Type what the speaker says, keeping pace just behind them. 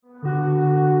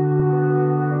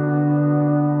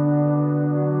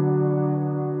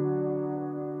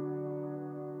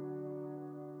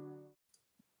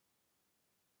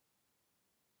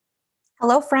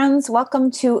Hello, friends. Welcome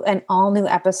to an all new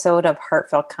episode of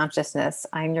Heartfelt Consciousness.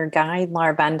 I'm your guide,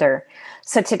 Laura Bender.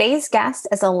 So today's guest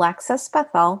is Alexis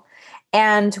Bethel,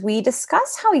 and we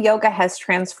discuss how yoga has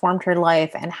transformed her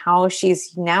life and how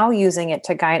she's now using it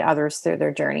to guide others through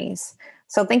their journeys.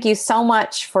 So thank you so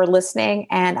much for listening,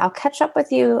 and I'll catch up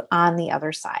with you on the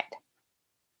other side.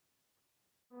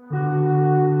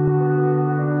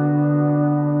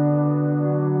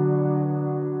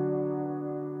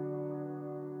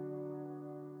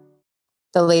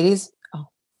 The ladies. Oh.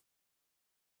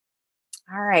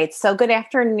 All right. So good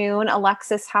afternoon,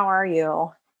 Alexis. How are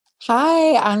you?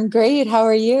 Hi, I'm great. How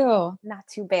are you? Not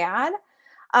too bad.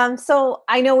 So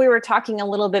I know we were talking a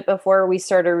little bit before we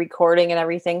started recording and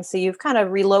everything. So you've kind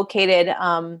of relocated.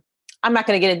 I'm not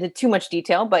going to get into too much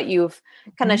detail, but you've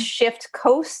kind of shift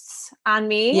coasts on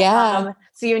me. Yeah.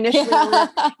 So you initially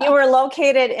you were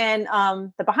located in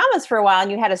the Bahamas for a while,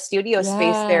 and you had a studio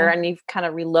space there, and you've kind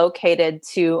of relocated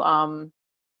to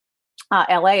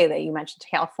LA that you mentioned, to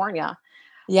California.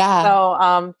 Yeah.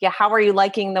 So how are you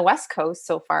liking the West Coast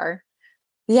so far?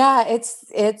 Yeah,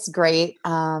 it's great.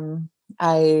 I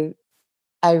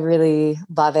really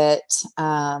love it.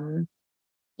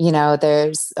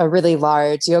 There's a really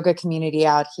large yoga community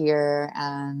out here,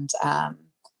 and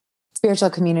spiritual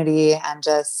community, and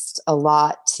just a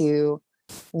lot to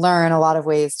learn, a lot of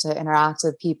ways to interact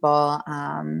with people.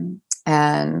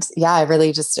 And yeah, I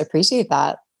really just appreciate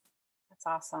that. That's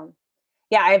awesome.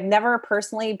 Yeah, I've never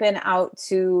personally been out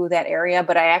to that area,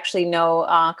 but I actually know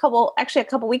a couple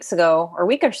weeks ago or a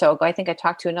week or so ago, I think I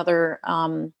talked to another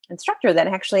instructor that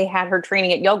actually had her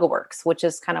training at Yoga Works, which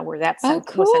is kind of where that was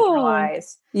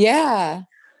centralized. Yeah.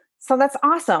 So that's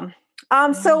awesome.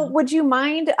 So would you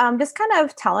mind just kind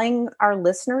of telling our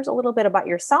listeners a little bit about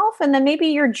yourself, and then maybe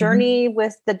your journey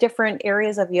with the different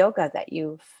areas of yoga that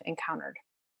you've encountered?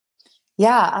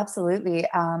 Yeah, absolutely.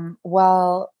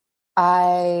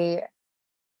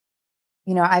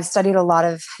 I've studied a lot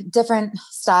of different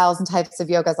styles and types of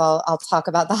yogas. I'll talk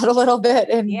about that a little bit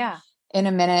in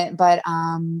a minute, but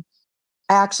I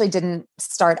actually didn't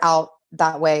start out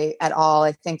that way at all.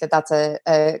 I think that that's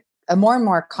a more and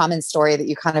more common story that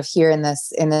you kind of hear in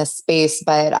this space.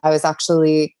 But I was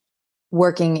actually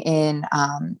working in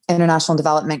international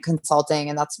development consulting,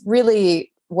 and that's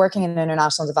really, working in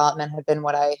international development had been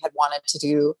what I had wanted to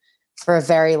do for a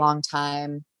very long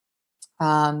time.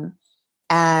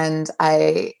 And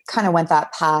I kind of went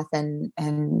that path and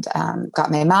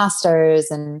got my master's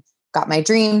and got my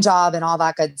dream job and all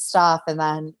that good stuff. And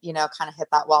then, kind of hit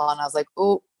that wall, and I was like,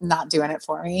 oh, not doing it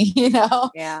for me.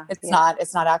 It's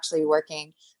not actually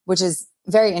working, which is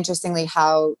very interestingly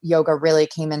how yoga really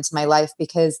came into my life,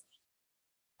 because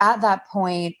at that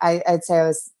point, I'd say I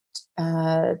was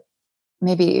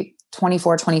maybe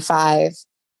 24, 25.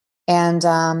 And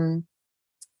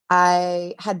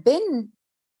I had been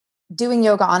doing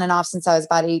yoga on and off since I was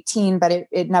about 18, but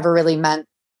it never really meant,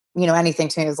 anything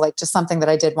to me. It was like just something that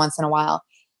I did once in a while.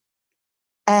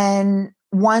 And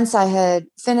once I had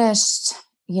finished,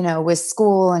 with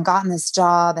school and gotten this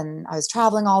job, and I was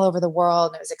traveling all over the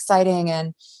world, and it was exciting.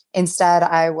 And instead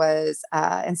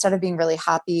instead of being really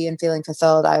happy and feeling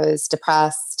fulfilled, I was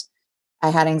depressed.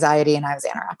 I had anxiety, and I was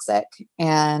anorexic,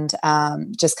 and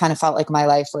just kind of felt like my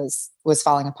life was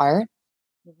falling apart.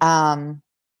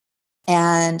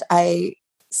 And I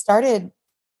started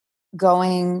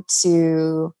going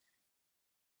to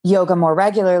yoga more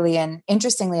regularly. And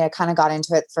interestingly, I kind of got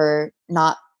into it for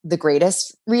not the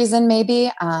greatest reason,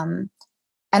 maybe. And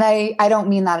I don't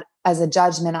mean that as a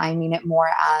judgment. I mean it more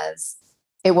as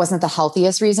it wasn't the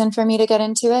healthiest reason for me to get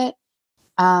into it.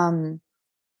 At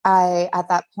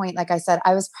that point, like I said,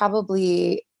 I was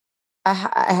probably, I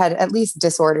had at least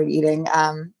disordered eating.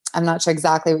 I'm not sure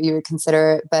exactly what you would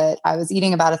consider it, but I was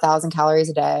eating about 1,000 calories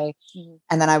a day.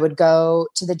 And then I would go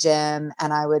to the gym,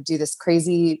 and I would do this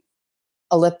crazy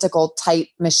elliptical type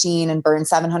machine and burn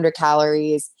 700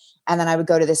 calories. And then I would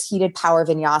go to this heated power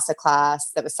vinyasa class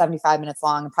that was 75 minutes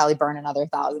long and probably burn another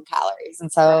 1,000 calories.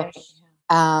 And so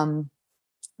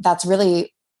that's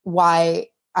really why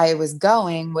I was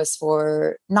going, was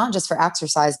for not just for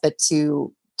exercise, but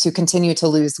to continue to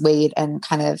lose weight and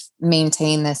kind of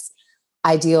maintain this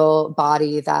ideal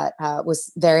body that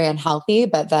was very unhealthy,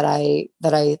 but that I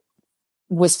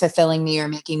was fulfilling me or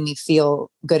making me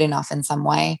feel good enough in some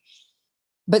way.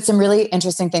 But some really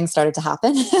interesting things started to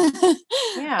happen.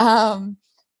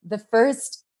 The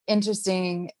first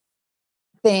interesting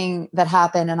thing that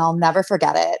happened, and I'll never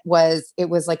forget it was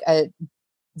like a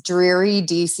dreary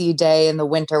DC day in the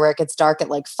winter where it gets dark at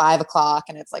like 5 o'clock,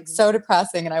 and it's like so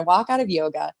depressing. And I walk out of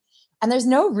yoga, and there's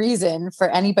no reason for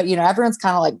anybody, everyone's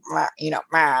kind of like,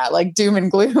 like doom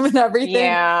and gloom and everything.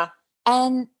 Yeah.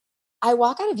 And I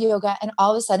walk out of yoga and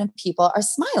all of a sudden people are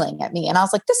smiling at me. And I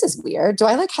was like, this is weird. Do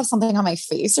I like have something on my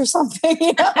face or something?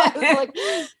 I was like,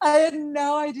 I had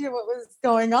no idea what was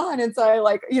going on. And so I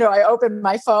like, I opened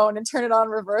my phone and turn it on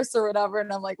reverse or whatever.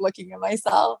 And I'm like looking at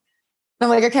myself.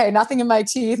 And I'm like, okay, nothing in my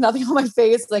teeth, nothing on my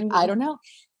face. Like, I don't know.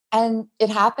 And it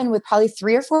happened with probably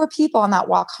 3 or 4 people on that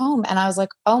walk home. And I was like,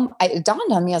 it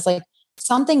dawned on me. I was like,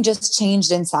 something just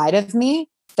changed inside of me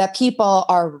that people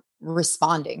are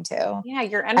responding to. Yeah.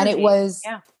 Your energy. And it was,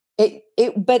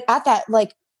 but at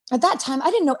that time,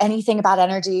 I didn't know anything about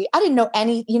energy. I didn't know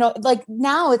any, like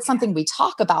now it's something we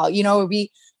talk about,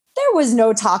 there was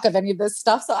no talk of any of this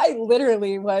stuff. So I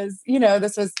literally was,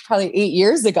 this was probably 8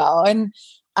 years ago. And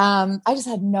I just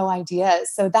had no idea.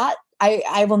 So that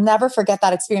I will never forget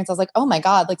that experience. I was like, oh my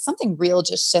God, like something real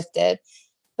just shifted.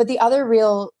 But the other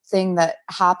real thing that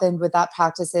happened with that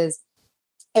practice is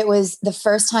it was the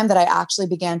first time that I actually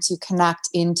began to connect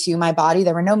into my body.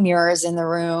 There were no mirrors in the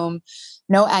room,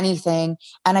 no anything.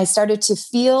 And I started to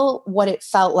feel what it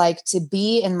felt like to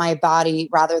be in my body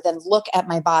rather than look at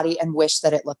my body and wish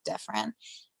that it looked different.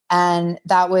 And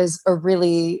that was a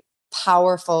really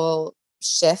powerful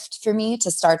shift for me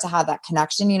to start to have that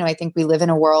connection. I think we live in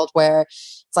a world where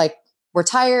it's like, we're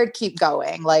tired, keep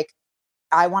going. Like,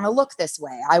 I want to look this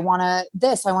way. I want to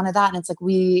this, I want to that. And it's like,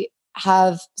 we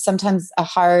have sometimes a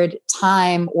hard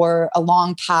time or a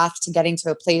long path to getting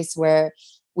to a place where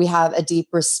we have a deep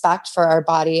respect for our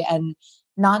body, and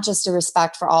not just a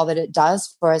respect for all that it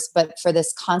does for us, but for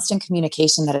this constant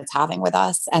communication that it's having with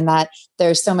us. And that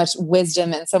there's so much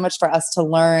wisdom and so much for us to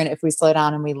learn if we slow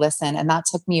down and we listen. And that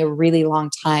took me a really long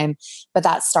time, but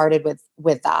that started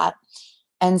with that.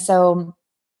 And so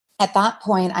at that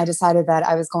point, I decided that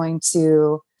I was going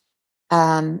to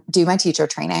do my teacher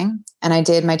training, and I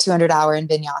did my 200-hour in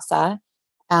Vinyasa.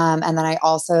 And then I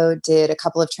also did a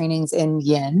couple of trainings in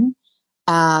Yin.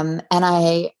 And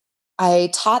I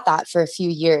taught that for a few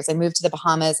years. I moved to the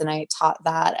Bahamas and I taught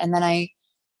that. And then I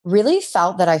really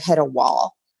felt that I hit a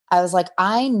wall. I was like,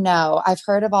 I know I've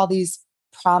heard of all these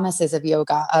promises of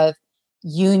yoga, of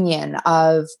union,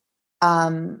 of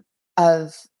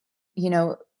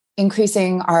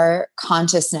increasing our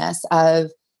consciousness,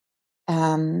 of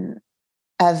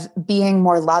being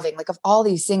more loving, like of all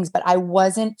these things, but I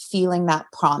wasn't feeling that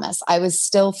promise. I was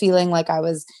still feeling like I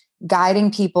was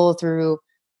guiding people through,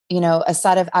 a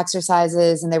set of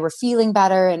exercises, and they were feeling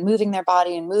better and moving their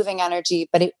body and moving energy,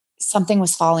 but something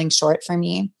was falling short for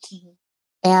me.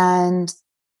 Mm-hmm. And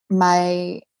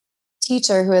my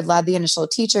teacher who had led the initial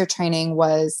teacher training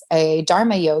was a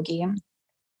Dharma yogi.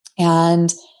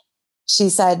 And she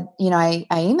said, I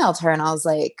emailed her and I was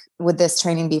like, would this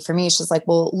training be for me? She's like,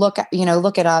 well, look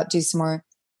it up, do some more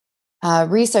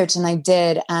research. And I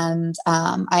did. And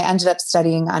I ended up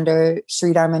studying under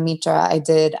Sri Dharma Mitra. I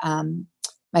did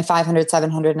my 500,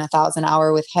 700, and 1,000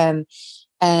 hour with him.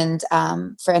 And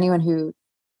for anyone who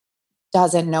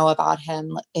doesn't know about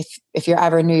him, if you're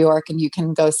ever in New York and you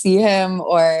can go see him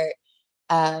or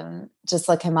just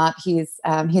look him up, he's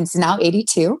now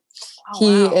 82. Oh,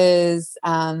 he is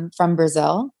from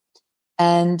Brazil,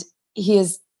 and he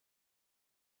is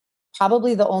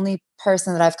probably the only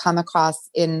person that I've come across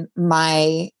in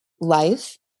my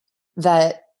life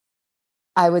that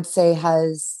I would say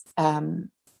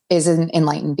is an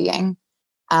enlightened being.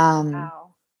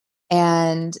 Wow.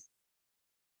 And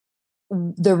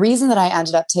the reason that I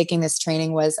ended up taking this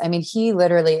training was, he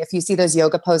literally, if you see those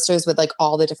yoga posters with like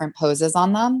all the different poses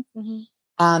on them, mm-hmm.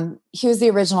 He was the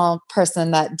original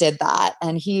person that did that.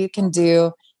 And he can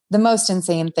do the most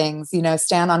insane things,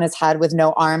 stand on his head with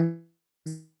no arms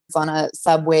on a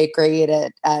subway grade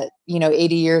at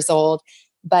 80 years old,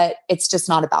 but it's just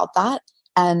not about that.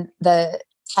 And the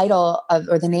title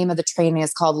or the name of the training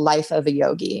is called Life of a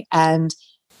Yogi. And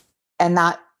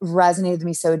that resonated with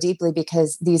me so deeply,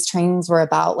 because these trainings were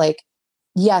about like,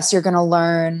 yes, you're going to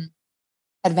learn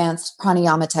advanced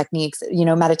pranayama techniques,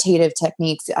 meditative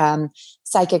techniques,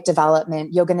 psychic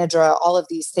development, yoga nidra, all of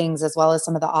these things, as well as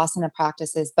some of the asana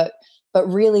practices. But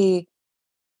really,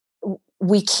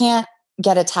 we can't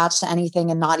get attached to anything,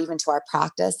 and not even to our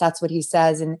practice. That's what he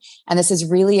says. And this is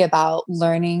really about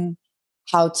learning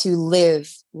how to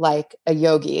live like a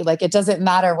yogi. Like, it doesn't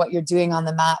matter what you're doing on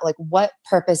the mat. Like, what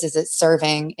purpose is it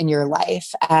serving in your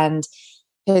life? And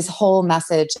his whole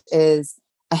message is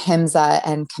ahimsa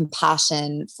and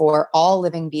compassion for all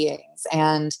living beings.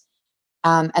 And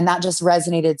that just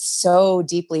resonated so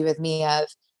deeply with me of,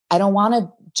 I don't want to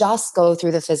just go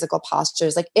through the physical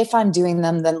postures. Like, if I'm doing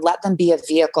them, then let them be a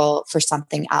vehicle for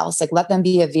something else. Like, let them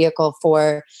be a vehicle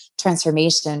for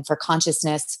transformation, for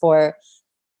consciousness, for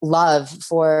love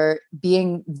for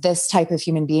being this type of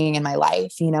human being in my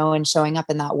life, and showing up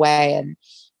in that way.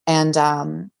 And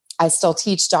I still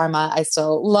teach Dharma. I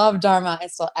still love Dharma. I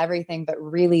still everything, but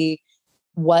really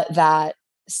what that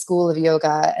school of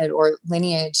yoga or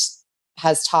lineage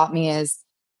has taught me is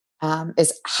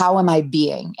how am I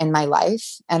being in my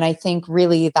life? And I think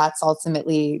really that's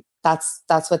ultimately, that's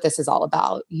what this is all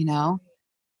about,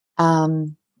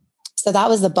 So that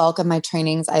was the bulk of my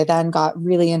trainings. I then got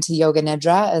really into yoga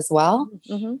nidra as well.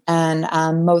 Mm-hmm.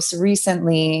 And most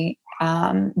recently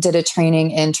did a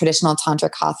training in traditional Tantra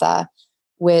Katha,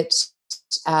 which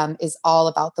is all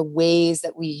about the ways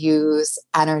that we use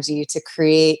energy to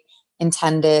create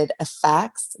intended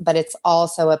effects. But it's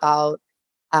also about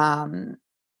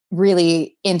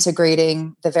really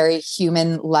integrating the very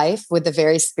human life with the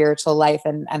very spiritual life.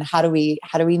 And how do we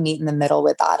meet in the middle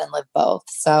with that and live both?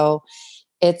 So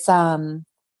it's, that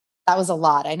was a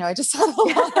lot. I know I just said a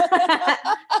lot.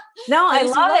 No, I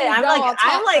love it.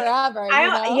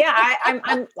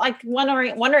 I'm like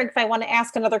wondering if I want to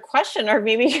ask another question or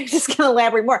maybe you're just going to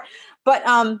elaborate more, but,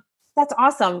 that's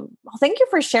awesome. Well, thank you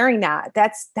for sharing that.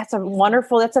 That's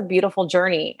a beautiful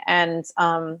journey. And,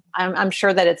 I'm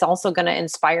sure that it's also going to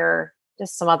inspire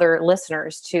just some other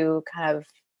listeners to kind of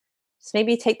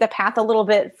maybe take the path a little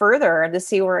bit further to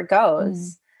see where it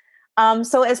goes.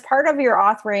 So as part of your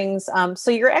authoring, so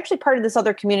you're actually part of this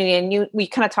other community, and we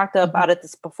kind of talked about it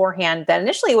this beforehand, that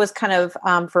initially it was kind of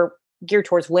for geared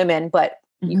towards women, but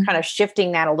you're kind of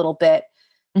shifting that a little bit,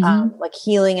 like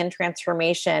healing and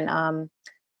transformation.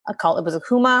 It was a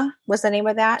Huma was the name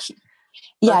of that?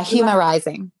 Yeah, Huma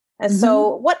Rising. And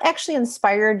so what actually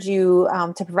inspired you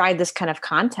to provide this kind of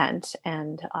content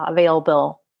and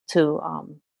available to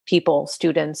people,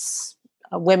 students,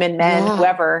 women, men,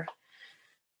 whoever?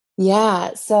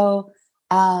 Yeah. So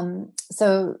Huma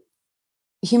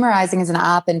Rising is an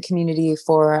app and community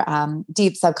for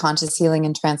deep subconscious healing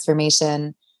and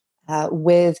transformation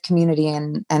with community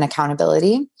and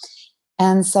accountability.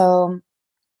 And so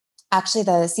actually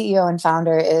the CEO and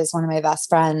founder is one of my best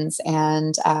friends,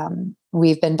 and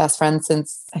we've been best friends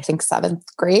since I think 7th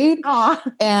grade. Aww.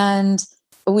 And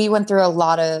we went through a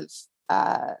lot of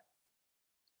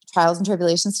trials and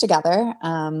tribulations together.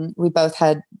 We both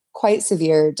had quite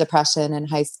severe depression in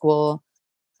high school,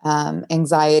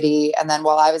 anxiety. And then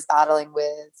while I was battling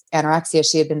with anorexia,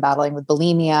 she had been battling with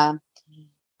bulimia.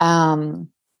 And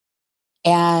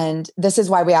this is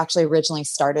why we actually originally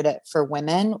started it for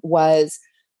women, was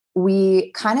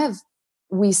we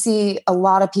see a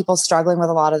lot of people struggling with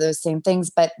a lot of those same things.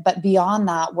 But beyond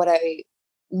that, what I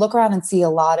look around and see a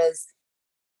lot is,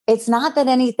 it's not that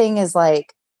anything is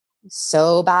like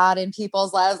so bad in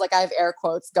people's lives. Like I have air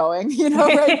quotes going,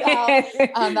 right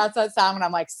now. That's that sound when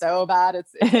I'm like, so bad.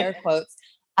 It's air quotes.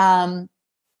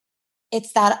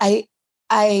 It's that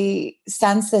I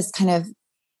sense this kind of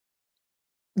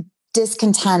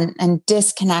discontent and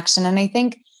disconnection. And I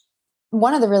think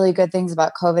one of the really good things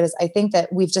about COVID is I think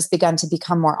that we've just begun to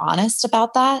become more honest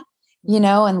about that,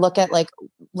 and look at like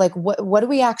what do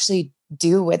we actually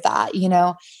do with that?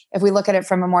 If we look at it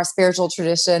from a more spiritual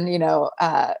tradition,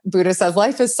 Buddha says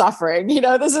life is suffering,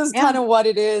 this is kind of what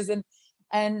it is.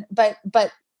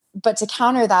 But to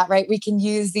counter that, right, we can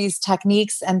use these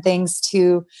techniques and things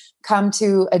to come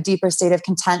to a deeper state of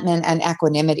contentment and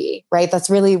equanimity, right? That's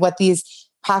really what these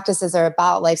practices are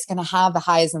about. Life's going to have the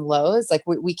highs and lows. Like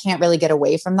we can't really get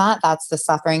away from that. That's the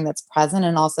suffering that's present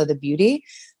and also the beauty.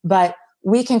 But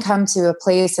we can come to a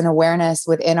place and awareness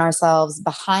within ourselves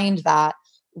behind that,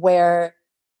 where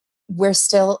we're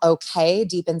still okay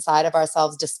deep inside of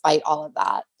ourselves despite all of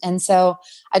that. And so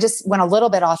I just went a little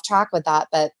bit off track with that.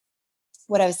 But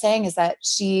what I was saying is that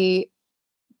she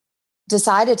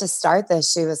decided to start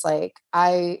this. She was like,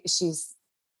 she's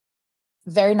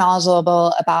very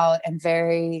knowledgeable about and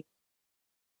very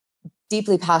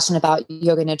deeply passionate about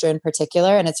yoga nidra in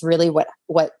particular. And it's really what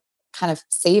kind of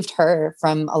saved her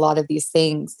from a lot of these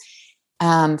things,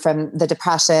 from the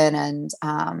depression and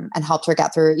helped her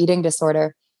get through her eating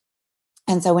disorder.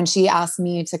 And so when she asked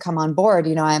me to come on board,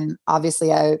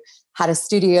 I had a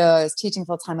studio, I was teaching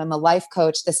full time. I'm a life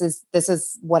coach. This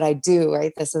is what I do,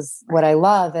 right? This is what I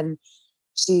love. And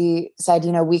she said,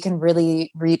 we can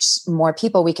really reach more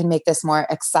people. We can make this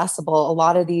more accessible. A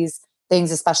lot of these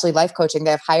things, especially life coaching,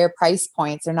 they have higher price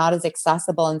points. They're not as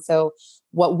accessible. And so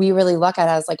what we really look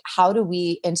at is like, how do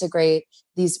we integrate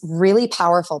these really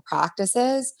powerful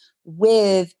practices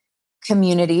with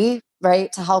community,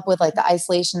 right? To help with like the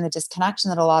isolation, the disconnection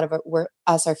that a lot of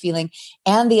us are feeling,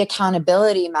 and the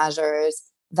accountability measures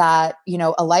that,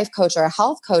 a life coach or a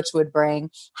health coach would bring.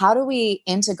 How do we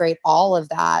integrate all of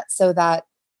that so that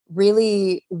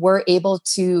really we're able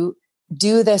to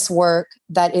do this work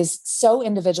that is so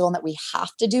individual and that we have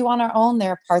to do on our own.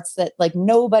 There are parts that like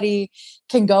nobody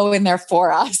can go in there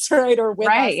for us, right? Or with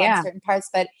us on certain parts.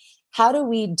 But how do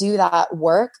we do that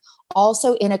work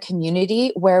also in a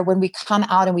community where when we come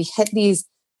out and we hit these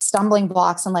stumbling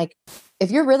blocks and like,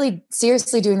 if you're really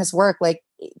seriously doing this work, like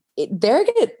there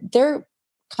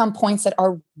come points that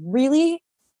are really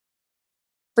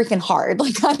freaking hard.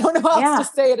 Like, I don't know how else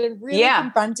to say it, and really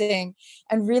confronting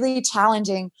and really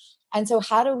challenging. And so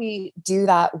how do we do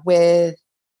that with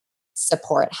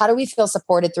support? How do we feel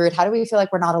supported through it? How do we feel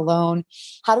like we're not alone?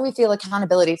 How do we feel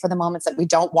accountability for the moments that we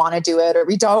don't want to do it, or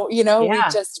we don't,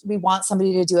 we want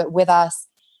somebody to do it with us,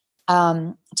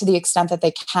 to the extent that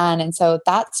they can. And so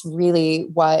that's really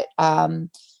what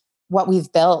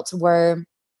we've built. We're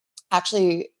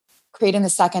actually creating the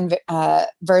second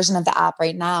version of the app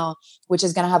right now, which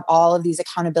is going to have all of these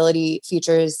accountability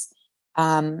features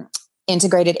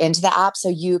integrated into the app. So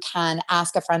you can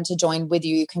ask a friend to join with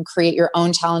you. You can create your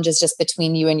own challenges just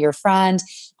between you and your friend.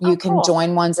 You can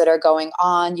join ones that are going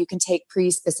on. You can take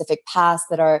pre-specific paths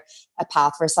that are a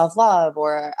path for self-love,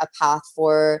 or a path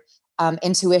for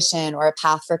intuition, or a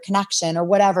path for connection, or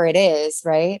whatever it is,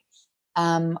 right?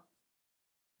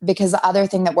 Because the other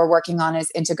thing that we're working on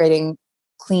is integrating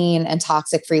clean and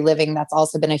toxic-free living. That's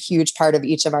also been a huge part of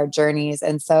each of our journeys.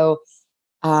 And so,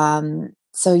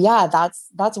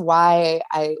 that's why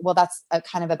that's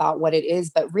kind of about what it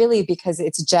is, but really because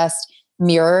it's just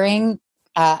mirroring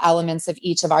elements of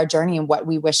each of our journey and what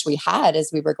we wish we had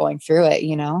as we were going through it,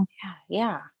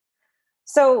 Yeah.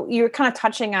 So you're kind of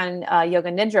touching on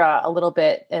Yoga Nidra a little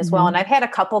bit as well. And I've had a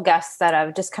couple guests that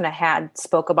I've just kind of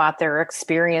spoke about their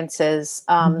experiences.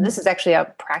 This is actually a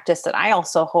practice that I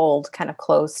also hold kind of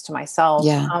close to myself.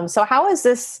 Yeah. So how has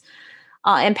this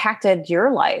impacted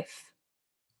your life?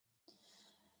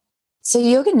 So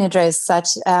Yoga Nidra is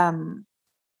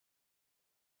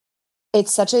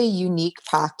it's such a unique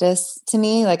practice to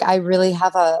me. Like, I really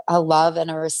have a love and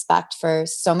a respect for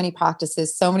so many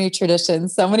practices, so many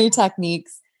traditions, so many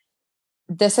techniques.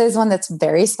 This is one that's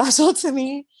very special to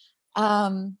me,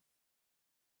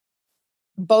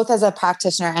 both as a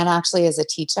practitioner and actually as a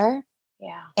teacher.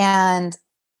 Yeah. And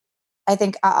I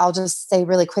think I'll just say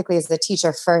really quickly, as a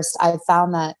teacher first, I've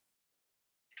found that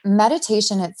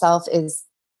meditation itself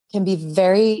can be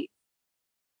very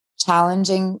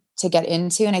challenging to get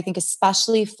into. And I think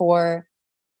especially for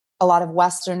a lot of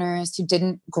Westerners who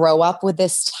didn't grow up with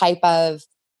this type of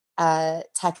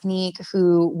technique,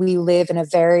 who we live in a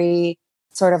very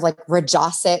sort of like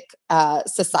Rajasic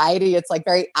society. It's like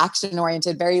very action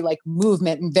oriented, very like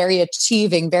movement, and very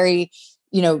achieving, very,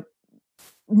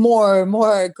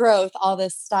 more growth, all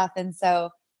this stuff. And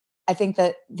so I think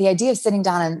that the idea of sitting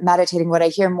down and meditating, what I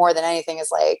hear more than anything is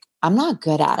like, I'm not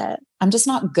good at it. I'm just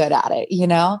not good at it.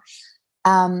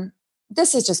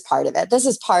 This is just part of it. This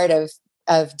is part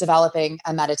of developing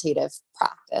a meditative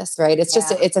practice, right? It's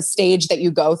just, it's a stage that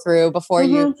you go through before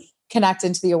you connect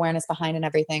into the awareness behind and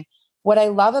everything. What I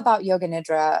love about Yoga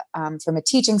Nidra, from a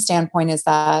teaching standpoint, is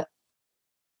that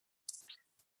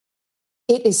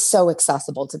it is so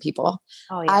accessible to people.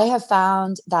 Oh, yeah. I have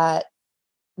found that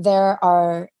there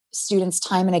are students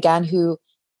time and again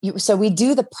so we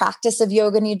do the practice of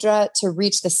Yoga Nidra to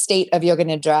reach the state of Yoga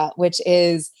Nidra, which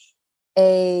is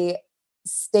a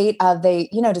state of, they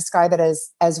describe it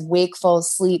as wakeful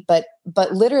sleep, but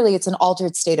literally it's an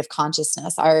altered state of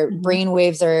consciousness. Our brain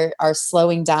waves are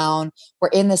slowing down. We're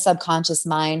in the subconscious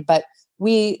mind, but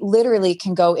we literally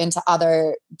can go into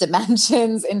other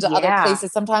dimensions, into other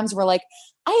places. Sometimes we're like,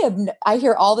 I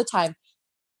hear all the time,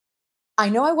 I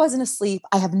know I wasn't asleep.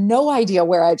 I have no idea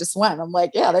where I just went. I'm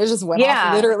like, they just went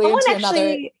off literally into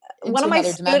another. One of my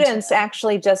students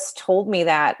actually just told me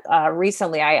that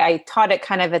recently. I taught it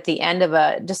kind of at the end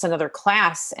of just another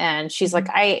class, and she's like,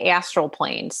 I astral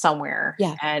planed somewhere,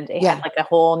 and it had like a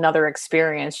whole nother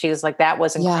experience. She was like, that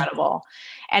was incredible.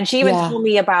 And she even told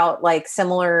me about like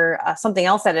similar, something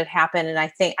else that had happened. And I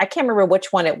can't remember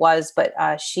which one it was, but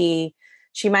she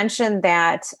mentioned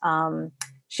that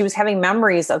she was having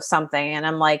memories of something. And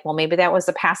I'm like, well, maybe that was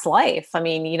a past life. I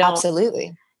mean,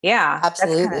 absolutely. Yeah,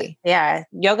 absolutely.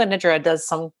 Yoga Nidra does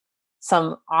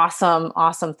some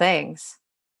awesome things.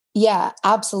 Yeah,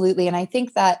 absolutely. And I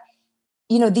think that,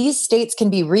 these states can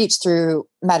be reached through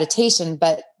meditation,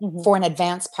 but for an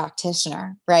advanced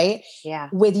practitioner, right? Yeah.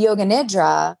 With Yoga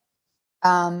Nidra,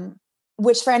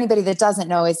 which for anybody that doesn't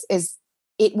know is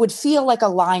it would feel like a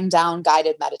lying down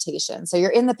guided meditation. So you're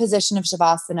in the position of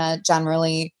Shavasana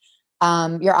generally,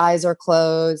 your eyes are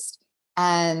closed,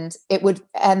 and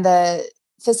the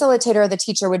facilitator or the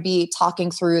teacher would be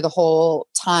talking through the whole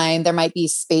time. There might be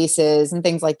spaces and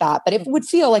things like that, but it would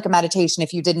feel like a meditation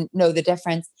if you didn't know the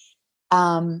difference.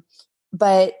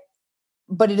 But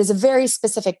it is a very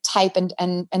specific type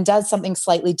and does something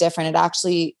slightly different. It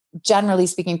actually, generally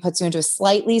speaking, puts you into a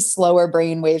slightly slower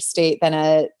brainwave state than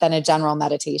a general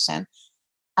meditation.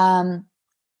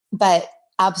 But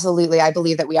absolutely, I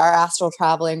believe that we are astral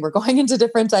traveling. We're going into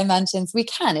different dimensions. We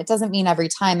can. It doesn't mean every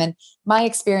time. And my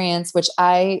experience, which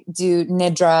I do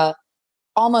nidra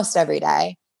almost every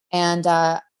day, and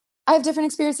I have different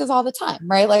experiences all the time,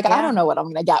 right? Like, I don't know what I'm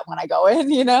going to get when I go in,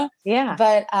 Yeah.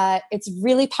 But it's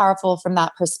really powerful from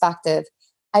that perspective.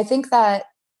 I think that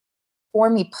for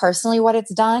me personally, what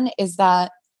it's done is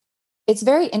that it's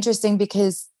very interesting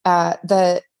because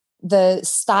the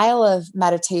style of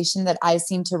meditation that I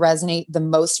seem to resonate the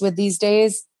most with these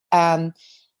days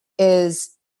is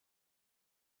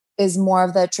more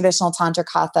of the traditional Tantra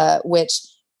Katha, which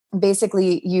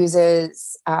basically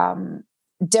uses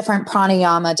different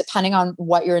pranayama depending on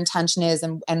what your intention is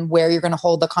and where you're going to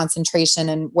hold the concentration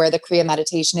and where the Kriya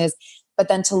meditation is. But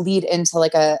then to lead into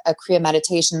like a Kriya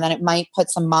meditation, then it might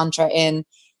put some mantra in.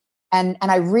 And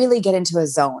I really get into a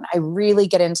zone. I really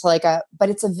get into but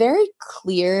it's a very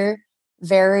clear,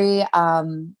 very,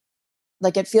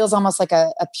 like it feels almost like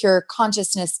a pure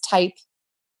consciousness type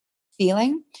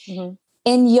feeling. Mm-hmm.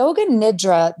 In Yoga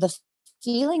Nidra, the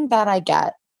feeling that I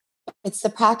get, it's the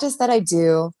practice that I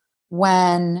do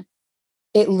when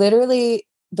it literally,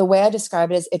 the way I describe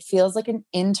it is it feels like an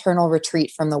internal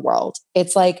retreat from the world.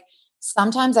 It's like,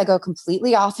 sometimes I go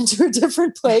completely off into a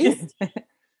different place.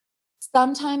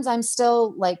 Sometimes I'm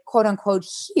still like, quote unquote,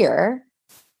 here,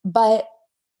 and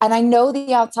I know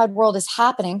the outside world is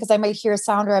happening because I might hear a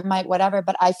sound or I might whatever,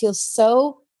 but I feel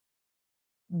so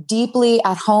deeply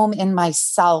at home in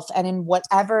myself and in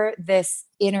whatever this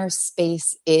inner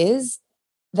space is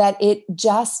that it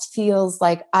just feels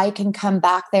like I can come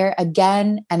back there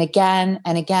again and again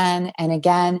and again and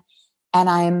again. And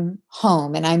I'm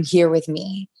home and I'm here with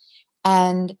me.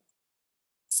 And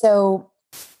so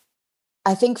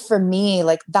I think for me,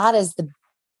 like that is the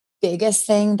biggest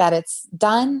thing that it's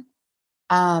done.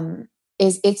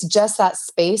 Is it's just that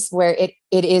space where it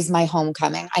is my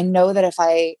homecoming. I know that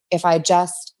if I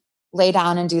just lay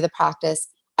down and do the practice,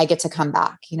 I get to come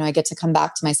back. I get to come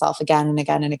back to myself again and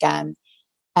again and again.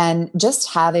 And just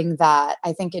having that,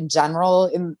 I think in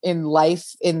general, in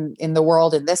life, in the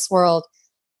world, in this world,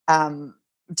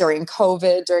 during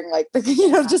COVID, during like the,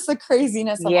 just the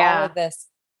craziness of all of this,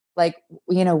 like,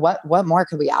 what more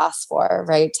could we ask for,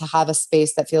 right? To have a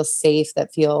space that feels safe,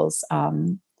 that feels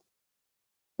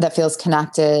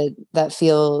connected, that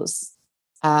feels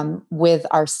with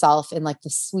ourself in like the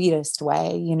sweetest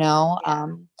way,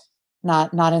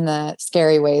 not in the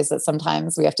scary ways that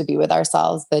sometimes we have to be with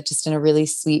ourselves, but just in a really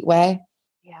sweet way.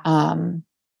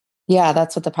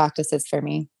 That's what the practice is for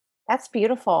me. That's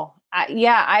beautiful.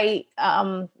 Even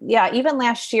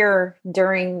last year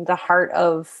during the heart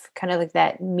of kind of like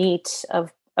that meat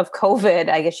of COVID,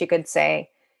 I guess you could say,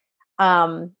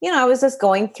 I was just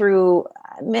going through,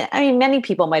 many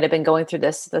people might've been going through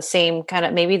the same kind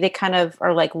of, maybe they kind of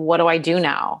are like, what do I do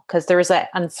now? Cause there was that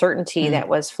uncertainty that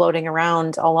was floating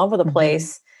around all over the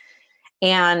place.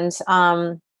 And,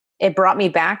 it brought me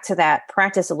back to that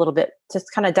practice a little bit,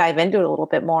 just kind of dive into it a little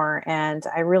bit more. And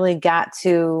I really got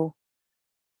to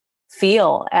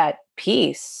feel at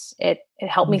peace. It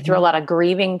helped me through a lot of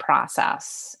grieving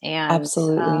process. And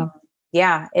absolutely.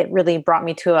 It really brought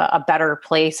me to a better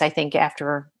place, I think,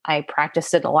 after I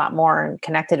practiced it a lot more and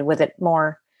connected with it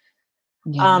more.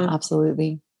 Yeah,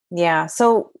 absolutely. Yeah.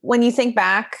 So when you think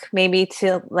back maybe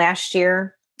to last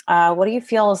year, what do you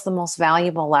feel is the most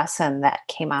valuable lesson that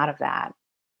came out of that?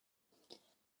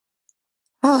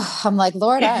 Oh, I'm like,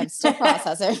 Lord, I'm still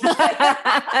processing.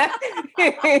 I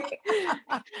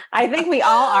think we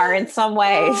all are in some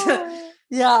ways.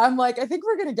 Yeah, I'm like, I think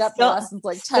we're going to get the lessons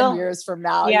like 10 years from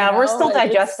now. Yeah, we're still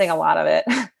like, digesting a lot of it.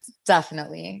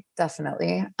 Definitely.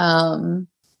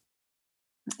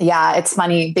 Yeah, it's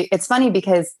funny. It's funny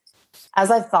because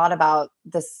as I've thought about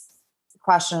this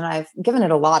question, I've given it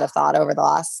a lot of thought over the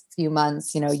last few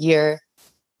months, year.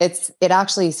 It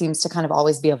actually seems to kind of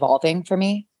always be evolving for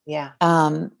me. Yeah.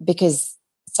 Because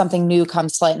something new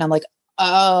comes to light and I'm like,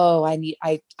 oh, I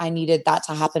needed that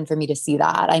to happen for me to see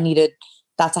that. I needed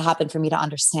that to happen for me to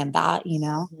understand that,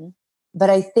 Mm-hmm. But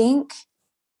I think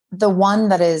the one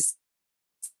that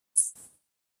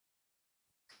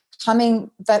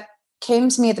came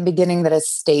to me at the beginning that has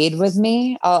stayed with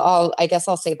me, I guess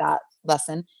I'll say that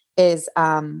lesson is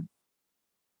the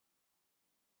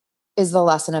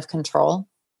lesson of control.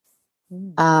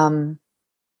 Mm.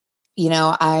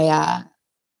 I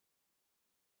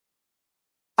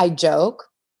I joke,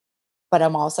 but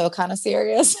I'm also kind of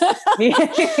serious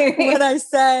when I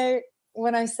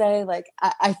say like,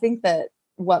 I think that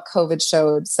what COVID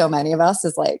showed so many of us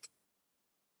is like,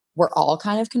 we're all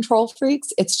kind of control freaks.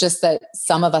 It's just that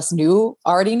some of us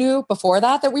already knew before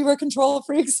that we were control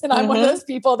freaks. And I'm one of those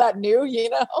people that knew,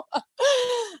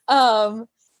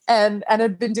 and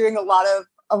had been doing a lot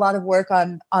of work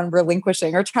on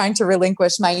relinquishing or trying to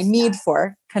relinquish my need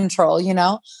for control,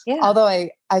 although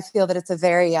I feel that it's a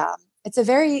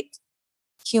very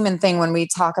human thing when we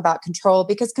talk about control,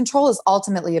 because control is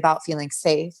ultimately about feeling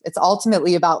safe. It's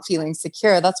ultimately about feeling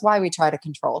secure. That's why we try to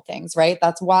control things, right?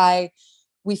 That's why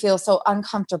we feel so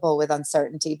uncomfortable with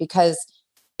uncertainty, because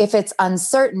if it's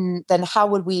uncertain, then how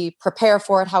would we prepare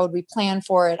for it? How would we plan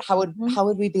for it? How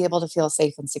would we be able to feel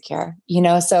safe and secure?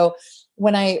 So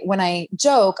when I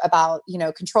joke about,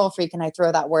 control freak, and I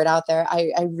throw that word out there,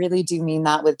 I really do mean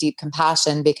that with deep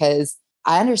compassion, because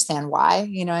I understand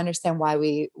why, I understand why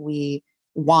we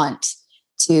want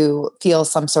to feel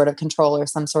some sort of control or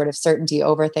some sort of certainty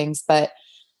over things. But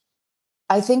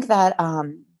I think that,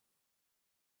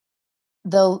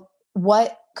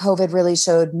 what COVID really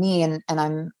showed me, and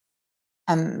I'm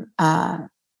going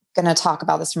to talk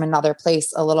about this from another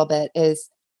place a little bit, is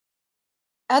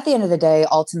at the end of the day,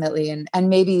 ultimately, and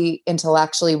maybe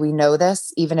intellectually we know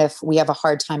this, even if we have a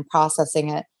hard time processing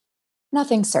it,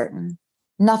 nothing's certain.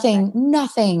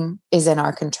 Nothing is in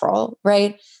our control,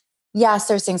 right? Yes,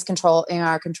 there's things in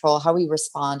our control, how we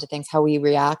respond to things, how we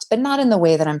react, but not in the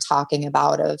way that I'm talking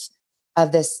about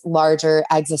of this larger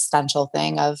existential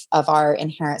thing of our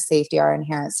inherent safety, our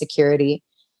inherent security.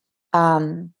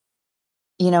 I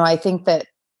think that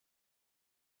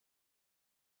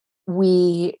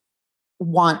we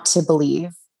want to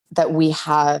believe that we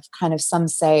have kind of some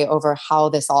say over how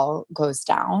this all goes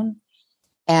down.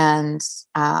 And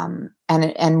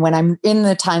when I'm in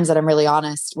the times that I'm really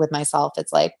honest with myself,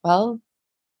 it's like, well,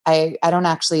 I don't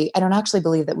actually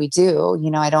believe that we do,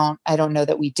 I don't know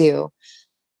that we do.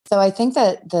 So I think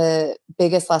that the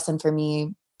biggest lesson for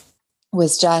me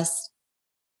was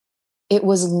it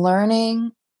was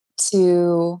learning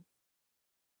to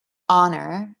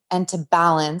honor and to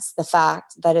balance the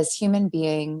fact that as human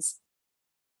beings,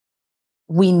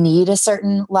 we need a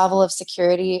certain level of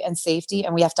security and safety,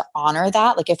 and we have to honor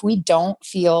that. Like if we don't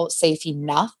feel safe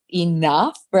enough,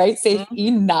 right? Safe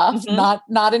enough,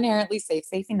 not inherently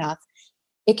safe enough,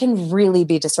 it can really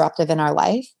be disruptive in our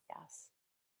life. Yes.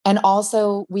 And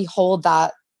also we hold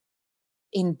that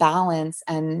in balance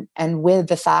and with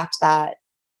the fact that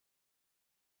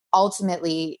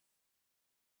ultimately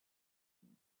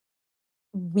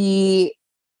we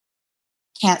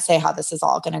can't say how this is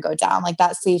all going to go down. Like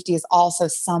that safety is also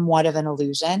somewhat of an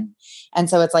illusion. And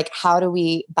so it's like, how do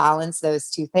we balance those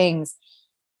two things?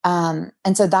 And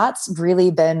so that's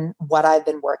really been what I've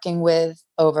been working with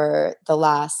over the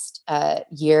last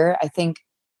year. I think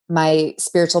my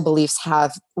spiritual beliefs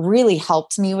have really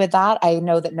helped me with that. I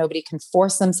know that nobody can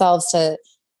force themselves to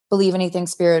believe anything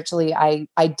spiritually.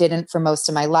 I didn't for most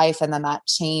of my life. And then that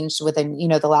changed within,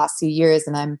 the last few years.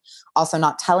 And I'm also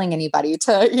not telling anybody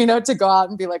to, to go out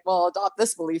and be like, well, adopt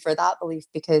this belief or that belief,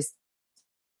 because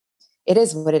it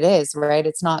is what it is, right?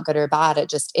 It's not good or bad. It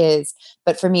just is.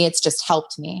 But for me, it's just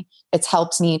helped me. It's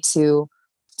helped me to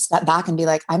step back and be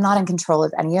like, I'm not in control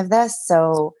of any of this.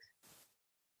 So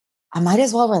I might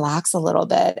as well relax a little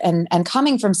bit. And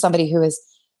coming from somebody who is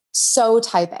so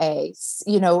type A,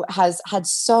 has had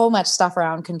so much stuff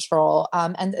around control.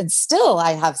 And still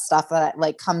I have stuff that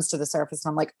like comes to the surface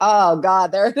and I'm like, oh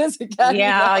God, there it is again.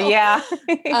 Yeah.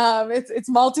 It's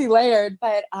multi-layered,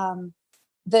 but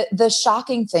the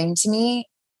shocking thing to me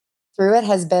through it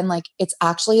has been like, it's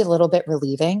actually a little bit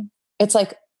relieving. It's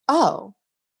like, oh,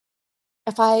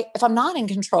 if I'm not in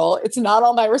control, it's not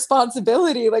all my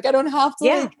responsibility. Like I don't have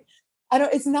to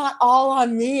it's not all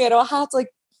on me. I don't have to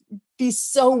be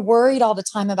so worried all the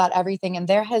time about everything. And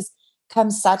there has come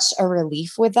such a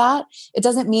relief with that. It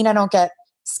doesn't mean I don't get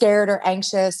scared or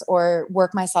anxious or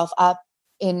work myself up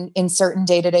in certain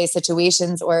day-to-day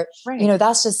situations or,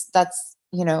 that's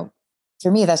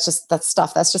for me, that's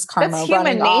stuff. That's just karma that's human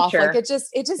running nature. Off. Like it just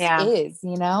is,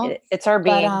 it's our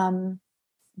being.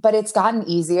 But it's gotten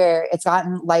easier.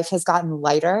 Life has gotten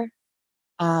lighter.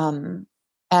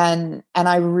 And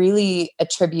I really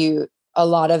attribute a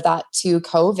lot of that to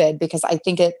COVID, because I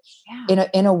think it,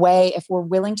 in a way, if we're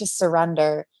willing to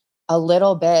surrender a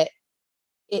little bit,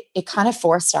 it kind of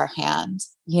forced our hand,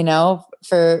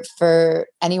 for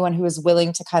anyone who is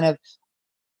willing to kind of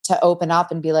to open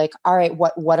up and be like, all right,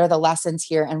 what are the lessons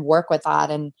here, and work with that.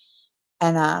 And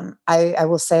I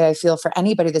will say, I feel for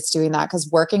anybody that's doing that, because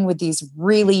working with these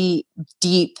really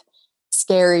deep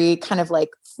scary, kind of like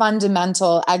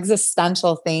fundamental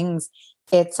existential things,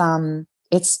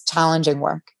 it's challenging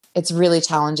work. It's really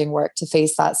challenging work to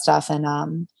face that stuff.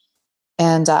 And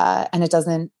it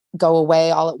doesn't go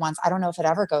away all at once. I don't know if it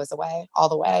ever goes away all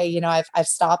the way. You know, I've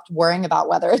stopped worrying about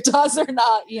whether it does or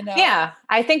not, you know? Yeah.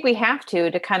 I think we have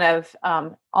to kind of,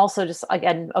 also just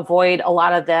again, avoid a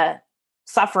lot of the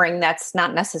suffering that's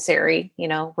not necessary. You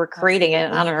know, we're creating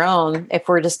it on our own if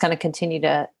we're just going to continue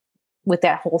to, with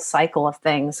that whole cycle of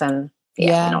things. And we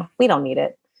don't need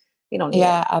it. We don't need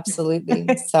it. Absolutely.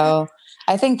 So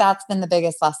I think that's been the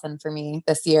biggest lesson for me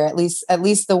this year, at least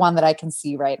the one that I can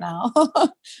see right now.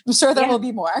 I'm sure there will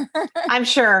be more. I'm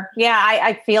sure. Yeah.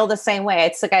 I feel the same way.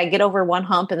 It's like I get over one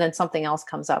hump and then something else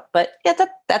comes up, but yeah,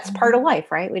 that's part of life,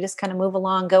 right? We just kind of move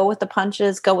along, go with the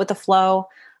punches, go with the flow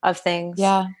of things.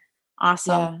 Yeah.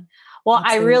 Awesome. Yeah, well,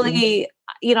 absolutely. I really,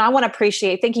 I want to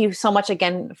appreciate, thank you so much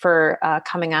again for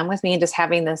coming on with me and just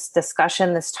having this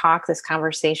discussion, this talk, this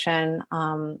conversation.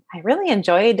 I really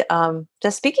enjoyed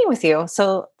just speaking with you.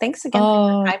 So thanks again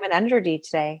for your time and energy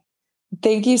today.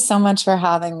 Thank you so much for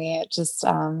having me. It's just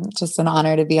an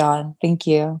honor to be on. Thank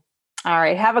you. All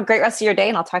right. Have a great rest of your day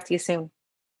and I'll talk to you soon.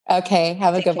 Okay.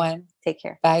 Have a good one. Take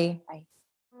care. Bye. Bye.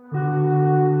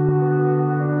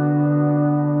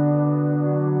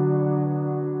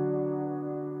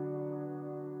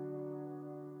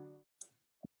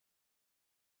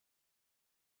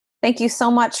 Thank you so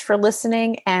much for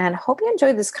listening and hope you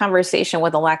enjoyed this conversation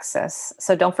with Alexis.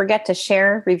 So don't forget to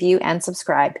share, review, and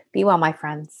subscribe. Be well, my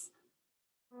friends.